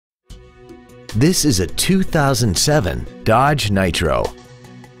This is a 2007 Dodge Nitro.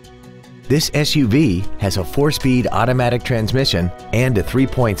 This SUV has a 4-speed automatic transmission and a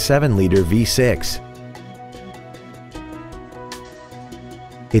 3.7-liter V6.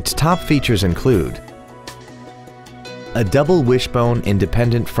 Its top features include a double wishbone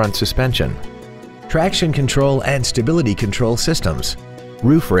independent front suspension, traction control and stability control systems,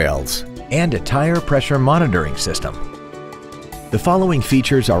 roof rails, and a tire pressure monitoring system. The following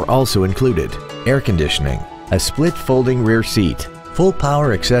features are also included: air conditioning, a split folding rear seat, full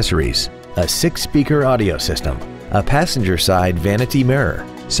power accessories, a 6-speaker audio system, a passenger side vanity mirror,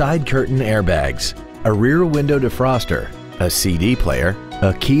 side curtain airbags, a rear window defroster, a CD player,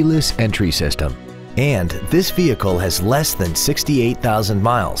 a keyless entry system, and this vehicle has less than 68,000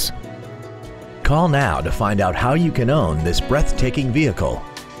 miles. Call now to find out how you can own this breathtaking vehicle.